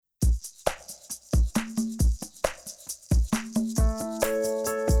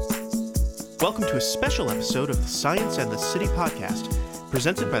Welcome to a special episode of the Science and the City podcast,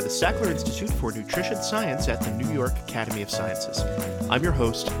 presented by the Sackler Institute for Nutrition Science at the New York Academy of Sciences. I'm your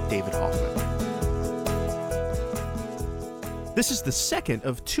host, David Hoffman. This is the second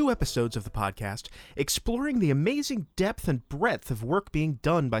of two episodes of the podcast exploring the amazing depth and breadth of work being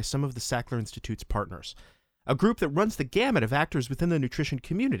done by some of the Sackler Institute's partners, a group that runs the gamut of actors within the nutrition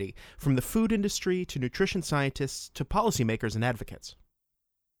community, from the food industry to nutrition scientists to policymakers and advocates.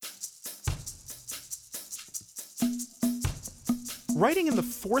 Writing in the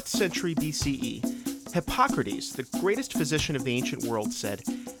 4th century BCE, Hippocrates, the greatest physician of the ancient world, said,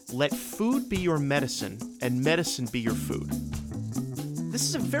 "Let food be your medicine, and medicine be your food." This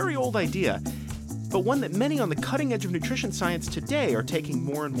is a very old idea, but one that many on the cutting edge of nutrition science today are taking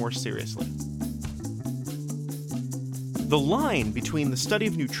more and more seriously. The line between the study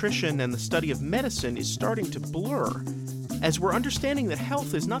of nutrition and the study of medicine is starting to blur, as we're understanding that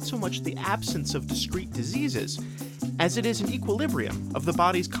health is not so much the absence of discrete diseases, as it is an equilibrium of the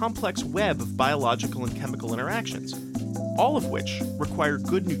body's complex web of biological and chemical interactions, all of which require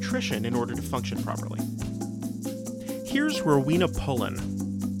good nutrition in order to function properly. Here's Rowena Pullen,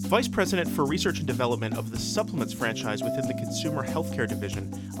 Vice President for Research and Development of the supplements franchise within the Consumer Healthcare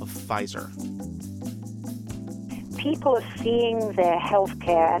Division of Pfizer. People are seeing their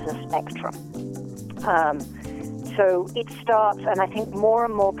healthcare as a spectrum. So it starts, and I think more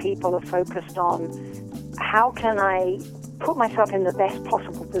and more people are focused on how can I put myself in the best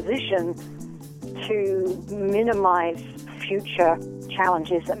possible position to minimize future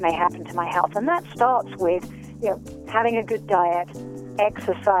challenges that may happen to my health. And that starts with, having a good diet,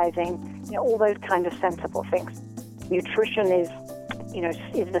 exercising, all those kind of sensible things. Nutrition is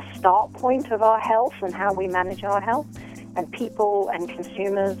the start point of our health and how we manage our health. And people and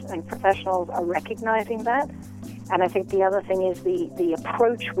consumers and professionals are recognizing that. And I think the other thing is the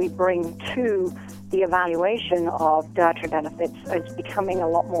approach we bring to the evaluation of dietary benefits is becoming a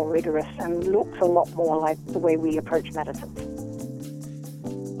lot more rigorous and looks a lot more like the way we approach medicine.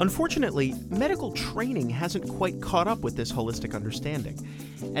 Unfortunately, medical training hasn't quite caught up with this holistic understanding,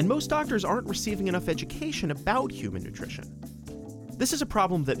 and most doctors aren't receiving enough education about human nutrition. This is a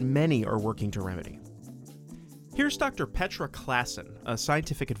problem that many are working to remedy. Here's Dr. Petra Klassen, a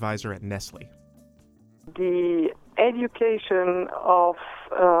scientific advisor at Nestl. The education of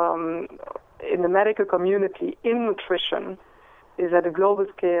in the medical community in nutrition is at a global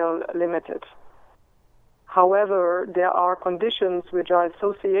scale limited. However, there are conditions which are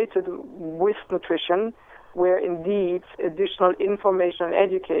associated with nutrition where indeed additional information and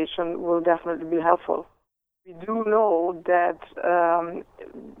education will definitely be helpful. We do know that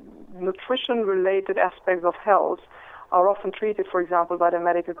nutrition-related aspects of health are often treated, for example, by the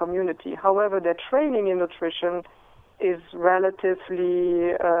medical community. However, their training in nutrition is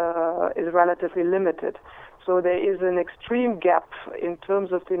relatively limited. So there is an extreme gap in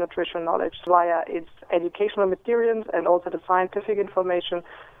terms of the nutrition knowledge via its educational materials, and also the scientific information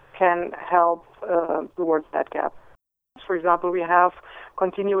can help towards that gap. For example, we have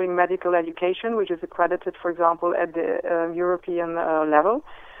continuing medical education, which is accredited, for example, at the European level.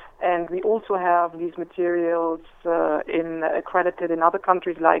 And we also have these materials accredited in other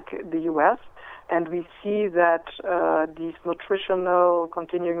countries like the US. And we see that these nutritional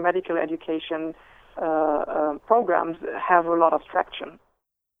continuing medical education programs have a lot of traction.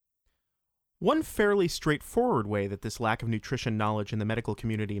 One fairly straightforward way that this lack of nutrition knowledge in the medical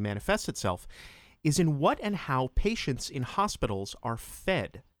community manifests itself is in what and how patients in hospitals are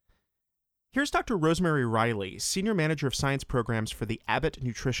fed. Here's Dr. Rosemary Riley, Senior Manager of Science Programs for the Abbott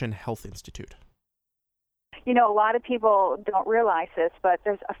Nutrition Health Institute. A lot of people don't realize this, but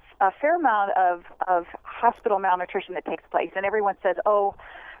there's a fair amount of hospital malnutrition that takes place. And everyone says,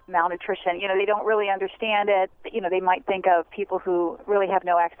 malnutrition. They don't really understand it. They might think of people who really have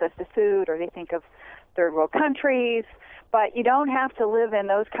no access to food, or they think of third world countries. But you don't have to live in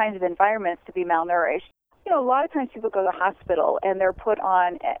those kinds of environments to be malnourished. A lot of times people go to the hospital and they're put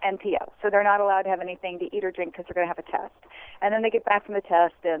on NPO, so they're not allowed to have anything to eat or drink because they're going to have a test. And then they get back from the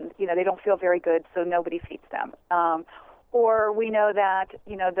test and, they don't feel very good, so nobody feeds them. Or we know that,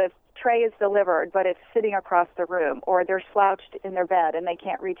 the tray is delivered, but it's sitting across the room, or they're slouched in their bed and they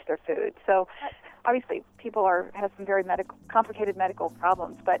can't reach their food. So obviously people have some very complicated medical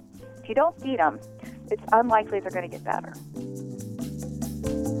problems, but if you don't feed them, it's unlikely they're going to get better.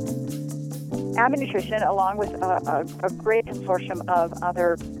 Abbott Nutrition, along with a great consortium of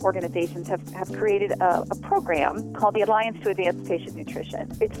other organizations, have created a program called the Alliance to Advance Patient Nutrition.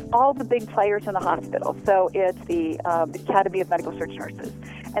 It's all the big players in the hospital. So it's the Academy of Medical Search Nurses,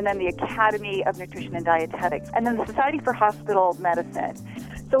 and then the Academy of Nutrition and Dietetics, and then the Society for Hospital Medicine.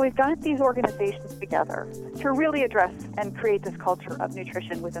 So we've got these organizations together to really address and create this culture of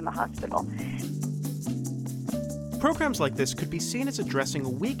nutrition within the hospital. Programs like this could be seen as addressing a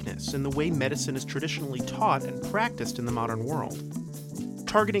weakness in the way medicine is traditionally taught and practiced in the modern world,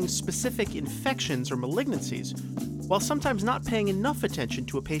 targeting specific infections or malignancies, while sometimes not paying enough attention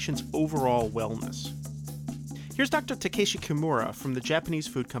to a patient's overall wellness. Here's Dr. Takeshi Kimura from the Japanese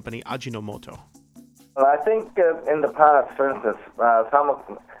food company Ajinomoto. Well, I think in the past, for instance,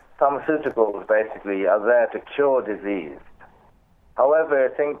 pharmaceuticals basically are there to cure disease. However, I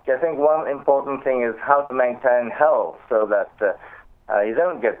think one important thing is how to maintain health so that you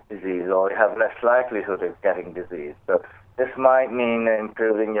don't get disease or you have less likelihood of getting disease. So this might mean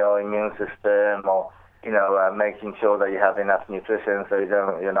improving your immune system, or making sure that you have enough nutrition so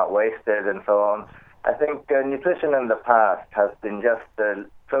you're not wasted and so on. I think nutrition in the past has been just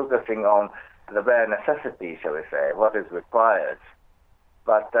focusing on the bare necessity, shall we say, what is required.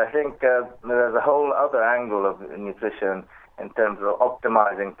 But I think there's a whole other angle of nutrition in terms of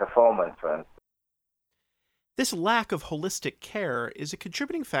optimizing performance, for instance. This lack of holistic care is a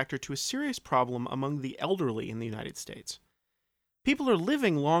contributing factor to a serious problem among the elderly in the United States. People are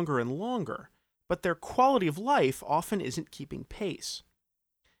living longer and longer, but their quality of life often isn't keeping pace.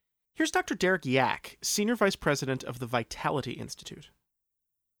 Here's Dr. Derek Yak, Senior Vice President of the Vitality Institute.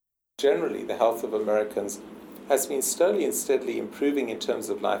 Generally, the health of Americans has been slowly and steadily improving in terms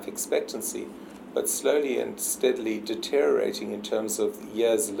of life expectancy, but slowly and steadily deteriorating in terms of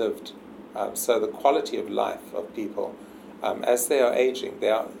years lived. So the quality of life of people, as they are aging,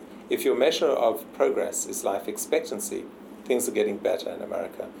 if your measure of progress is life expectancy, things are getting better in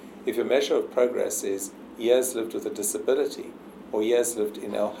America. If your measure of progress is years lived with a disability or years lived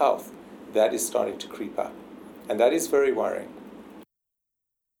in ill health, that is starting to creep up. And that is very worrying.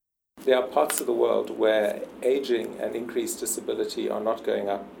 There are parts of the world where aging and increased disability are not going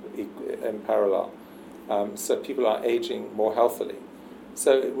up in parallel. So people are aging more healthily.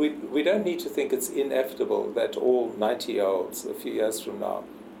 So we don't need to think it's inevitable that all 90-year-olds a few years from now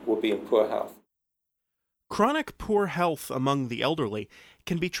will be in poor health. Chronic poor health among the elderly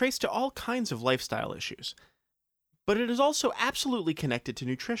can be traced to all kinds of lifestyle issues, but it is also absolutely connected to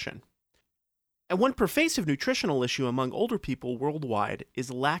nutrition. And one pervasive nutritional issue among older people worldwide is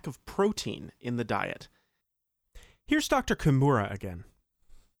lack of protein in the diet. Here's Dr. Kimura again.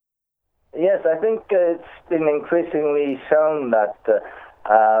 Yes, I think it's been increasingly shown that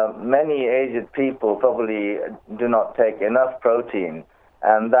many aged people probably do not take enough protein,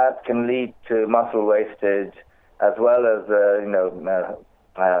 and that can lead to muscle wastage as well as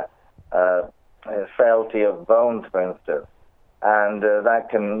frailty of bones, for instance, and that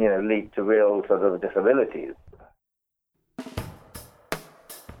can lead to real sort of disabilities.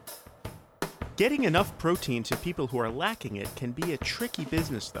 Getting enough protein to people who are lacking it can be a tricky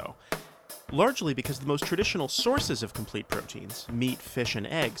business, though. Largely because the most traditional sources of complete proteins, meat, fish, and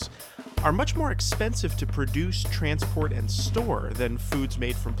eggs, are much more expensive to produce, transport, and store than foods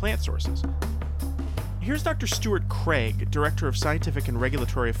made from plant sources. Here's Dr. Stuart Craig, Director of Scientific and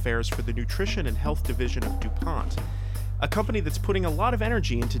Regulatory Affairs for the Nutrition and Health Division of DuPont, a company that's putting a lot of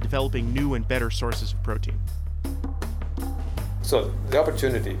energy into developing new and better sources of protein. So the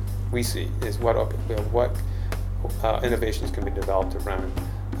opportunity we see is what innovations can be developed around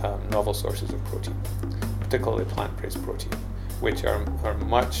novel sources of protein, particularly plant-based protein, which are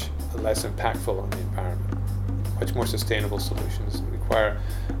much less impactful on the environment, much more sustainable solutions, require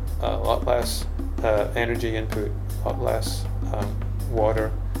a lot less energy input, a lot less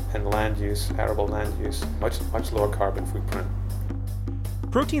water and land use, arable land use, much lower carbon footprint.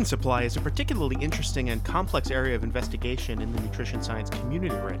 Protein supply is a particularly interesting and complex area of investigation in the nutrition science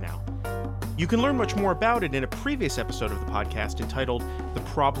community right now. You can learn much more about it in a previous episode of the podcast entitled The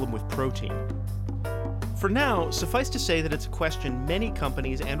Problem with Protein. For now, suffice to say that it's a question many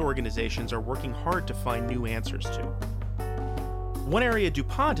companies and organizations are working hard to find new answers to. One area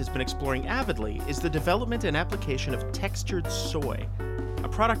DuPont has been exploring avidly is the development and application of textured soy, a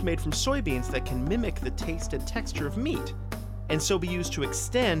product made from soybeans that can mimic the taste and texture of meat, and so be used to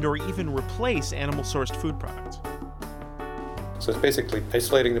extend or even replace animal-sourced food products. So it's basically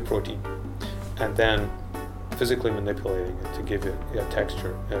isolating the protein and then physically manipulating it to give it a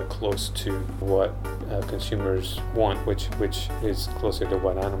texture close to what consumers want, which is closer to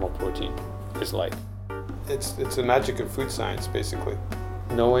what animal protein is like. It's the magic of food science, basically.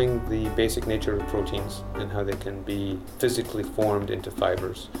 Knowing the basic nature of proteins and how they can be physically formed into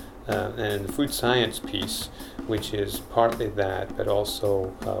fibers And the food science piece, which is partly that, but also,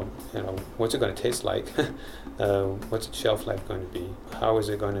 what's it going to taste like? What's its shelf life going to be? How is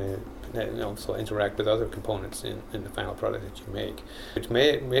it going to interact with other components in the final product that you make? Which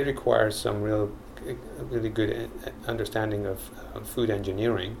may require some really good understanding of food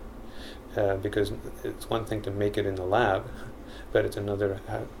engineering, because it's one thing to make it in the lab, but it's another,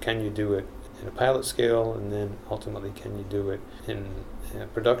 can you do it in a pilot scale, and then ultimately can you do it in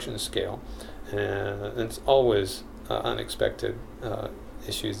production scale? And it's always unexpected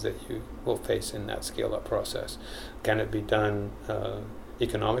issues that you will face in that scale-up process. Can it be done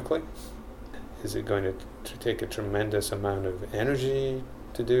economically? Is it going to take a tremendous amount of energy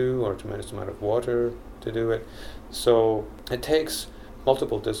to do, or a tremendous amount of water to do it? So it takes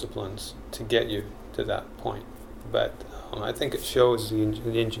multiple disciplines to get you to that point. But I think it shows the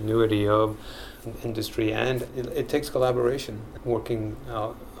ingenuity of industry, and it takes collaboration, working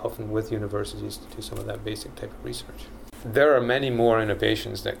often with universities to do some of that basic type of research. There are many more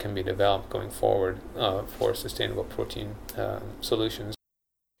innovations that can be developed going forward for sustainable protein solutions.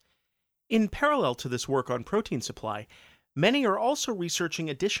 In parallel to this work on protein supply, many are also researching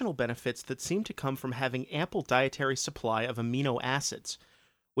additional benefits that seem to come from having ample dietary supply of amino acids,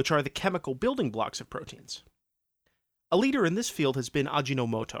 which are the chemical building blocks of proteins. A leader in this field has been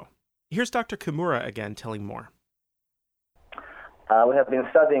Ajinomoto. Here's Dr. Kimura again telling more. We have been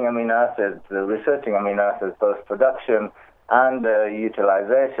studying amino acids, researching amino acids, both production and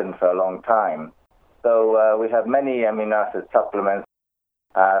utilization for a long time. So we have many amino acid supplements,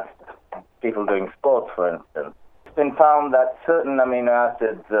 people doing sports, for instance. It's been found that certain amino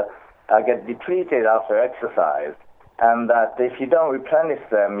acids get depleted after exercise, and that if you don't replenish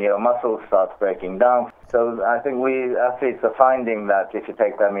them, your muscles start breaking down. So I think we athletes are finding that if you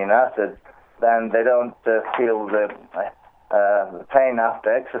take the amino acids, then they don't feel the pain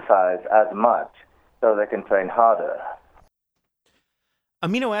after exercise as much, so they can train harder.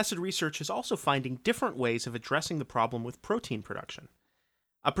 Amino acid research is also finding different ways of addressing the problem with protein production.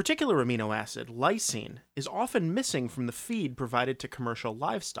 A particular amino acid, lysine, is often missing from the feed provided to commercial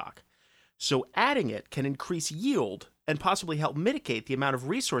livestock, so adding it can increase yield and possibly help mitigate the amount of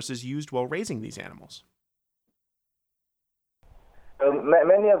resources used while raising these animals.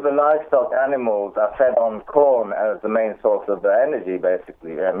 Many of the livestock animals are fed on corn as the main source of their energy,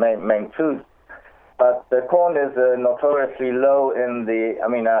 basically, main food. But the corn is notoriously low in the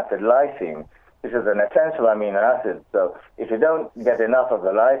amino acid lysine, which is an essential amino acid. So if you don't get enough of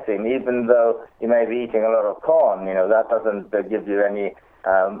the lysine, even though you may be eating a lot of corn, that doesn't give you any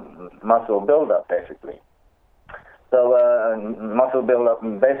muscle buildup, basically. So muscle buildup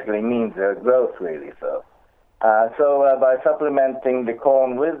basically means growth, really. So by supplementing the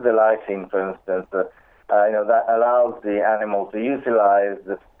corn with the lysine, for instance, that allows the animal to utilize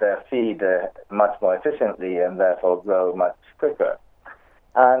their feed much more efficiently and therefore grow much quicker.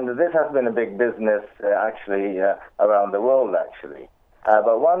 And this has been a big business, around the world, actually.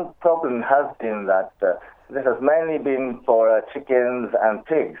 But one problem has been that this has mainly been for chickens and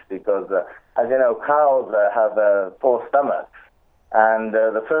pigs, because, as you know, cows have 4 stomachs. And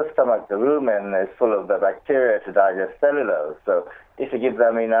the first stomach, the rumen, is full of the bacteria to digest cellulose. So if you give the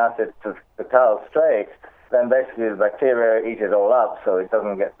amino acid to the cow straight, then basically the bacteria eat it all up, so it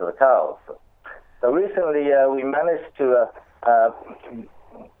doesn't get to the cows. So recently we managed to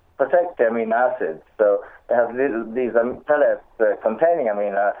protect the amino acids. So they have these pellets containing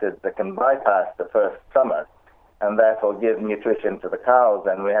amino acids that can bypass the first stomach and therefore give nutrition to the cows.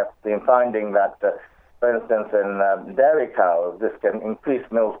 And we have been finding that, for instance, in dairy cows, this can increase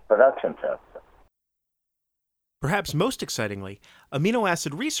milk production. Perhaps most excitingly, amino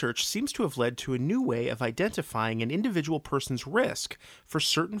acid research seems to have led to a new way of identifying an individual person's risk for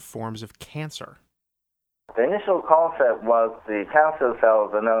certain forms of cancer. The initial concept was the cancer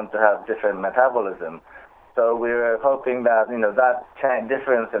cells are known to have different metabolism. So we were hoping that, that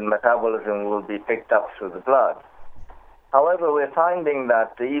difference in metabolism will be picked up through the blood. However, we're finding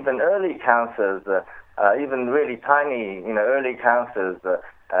that even early cancers, even really tiny, early cancers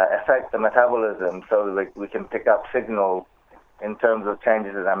affect the metabolism, so we can pick up signals in terms of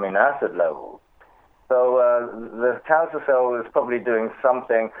changes in amino acid levels. So the cancer cell is probably doing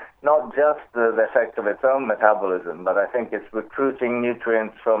something, not just the effect of its own metabolism, but I think it's recruiting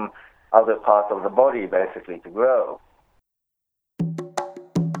nutrients from other parts of the body, basically, to grow.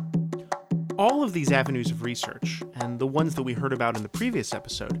 All of these avenues of research, and the ones that we heard about in the previous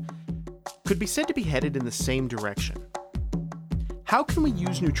episode, could be said to be headed in the same direction. How can we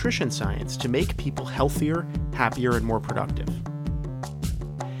use nutrition science to make people healthier, happier, and more productive?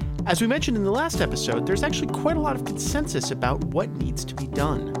 As we mentioned in the last episode, there's actually quite a lot of consensus about what needs to be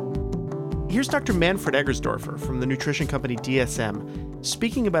done. Here's Dr. Manfred Eggersdorfer from the nutrition company DSM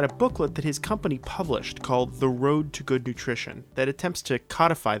speaking about a booklet that his company published called The Road to Good Nutrition that attempts to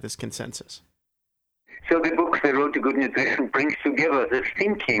codify this consensus. So the book, The Road to Good Nutrition, brings together the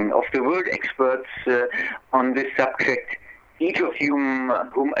thinking of the world experts on this subject, each of whom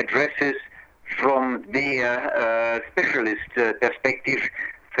addresses from their specialist perspective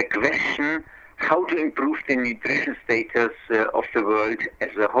the question how to improve the nutrition status of the world as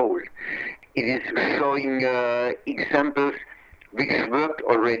a whole. It is showing examples which worked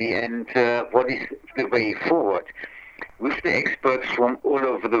already and what is the way forward. With the experts from all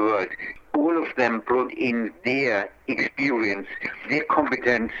over the world, all of them brought in their experience, their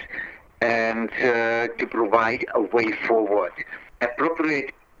competence, and to provide a way forward.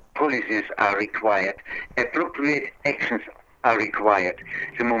 Appropriate policies are required. Appropriate actions are required.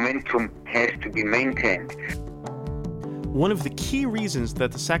 The momentum has to be maintained. One of the key reasons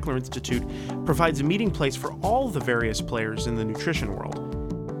that the Sackler Institute provides a meeting place for all the various players in the nutrition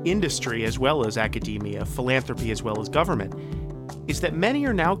world, industry as well as academia, philanthropy as well as government, is that many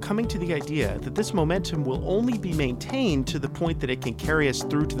are now coming to the idea that this momentum will only be maintained to the point that it can carry us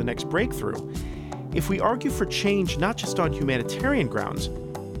through to the next breakthrough if we argue for change not just on humanitarian grounds,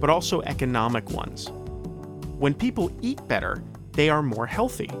 but also economic ones. When people eat better, they are more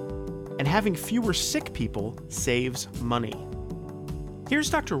healthy, and having fewer sick people saves money. Here's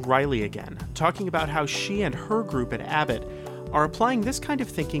Dr. Riley again, talking about how she and her group at Abbott are applying this kind of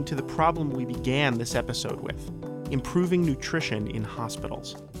thinking to the problem we began this episode with, improving nutrition in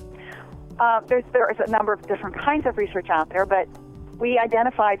hospitals. There's a number of different kinds of research out there, but we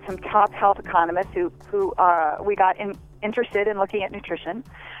identified some top health economists who we got interested in looking at nutrition.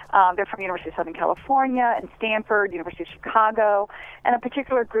 They're from the University of Southern California and Stanford, University of Chicago, and a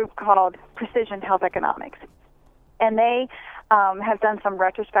particular group called Precision Health Economics. And they have done some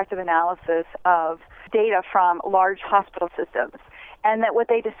retrospective analysis of data from large hospital systems. And that what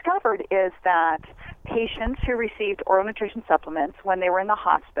they discovered is that patients who received oral nutrition supplements when they were in the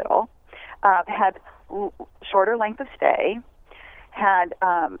hospital had shorter length of stay, had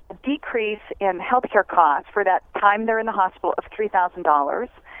a decrease in healthcare costs for that time they're in the hospital of $3,000,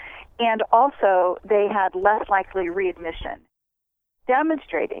 and also they had less likely readmission,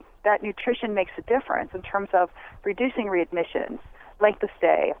 demonstrating that nutrition makes a difference in terms of reducing readmissions, length of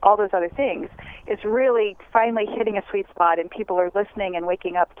stay, all those other things, is really finally hitting a sweet spot, and people are listening and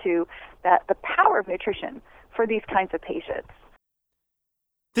waking up to that the power of nutrition for these kinds of patients.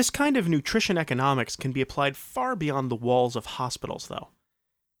 This kind of nutrition economics can be applied far beyond the walls of hospitals, though.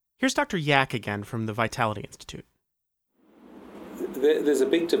 Here's Dr. Yak again from the Vitality Institute. There's a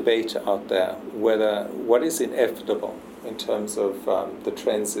big debate out there whether what is inevitable in terms of the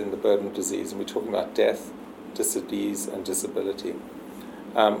trends in the burden of disease, and we're talking about death, disease, and disability.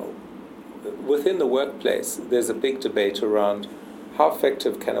 Within the workplace, there's a big debate around how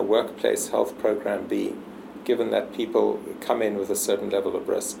effective can a workplace health program be, given that people come in with a certain level of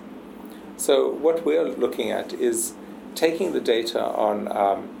risk. So what we're looking at is taking the data on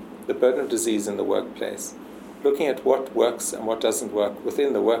the burden of disease in the workplace, looking at what works and what doesn't work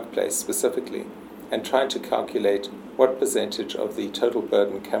within the workplace specifically, and trying to calculate what percentage of the total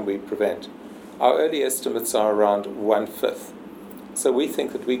burden can we prevent. Our early estimates are around 1/5. So we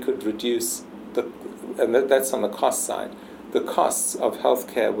think that we could reduce, and that's on the cost side, the costs of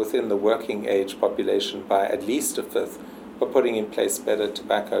healthcare within the working age population by at least 1/5 by putting in place better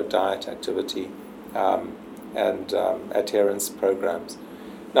tobacco diet activity and adherence programs.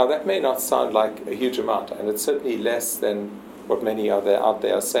 Now that may not sound like a huge amount, and it's certainly less than what many out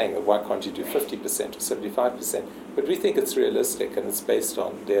there are saying, why can't you do 50% or 75%? But we think it's realistic and it's based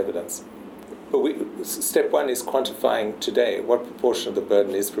on the evidence. But step one is quantifying today what proportion of the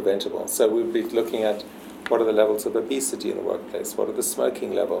burden is preventable. So we'll be looking at what are the levels of obesity in the workplace, what are the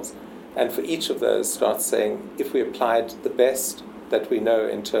smoking levels, and for each of those start saying if we applied the best that we know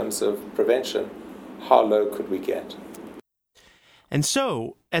in terms of prevention, how low could we get? And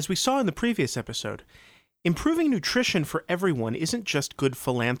so, as we saw in the previous episode, improving nutrition for everyone isn't just good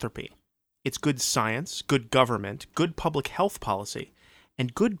philanthropy. It's good science, good government, good public health policy,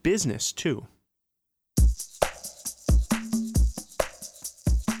 and good business, too.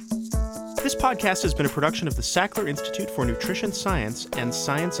 This podcast has been a production of the Sackler Institute for Nutrition Science and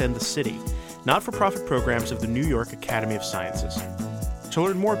Science and the City, not-for-profit programs of the New York Academy of Sciences. To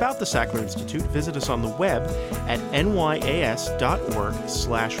learn more about the Sackler Institute, visit us on the web at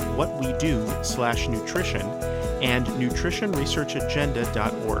nyas.org/whatwedo/nutrition and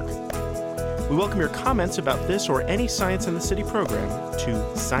nutritionresearchagenda.org. We welcome your comments about this or any Science and the City program to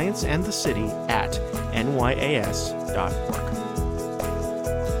scienceandthecity@nyas.org.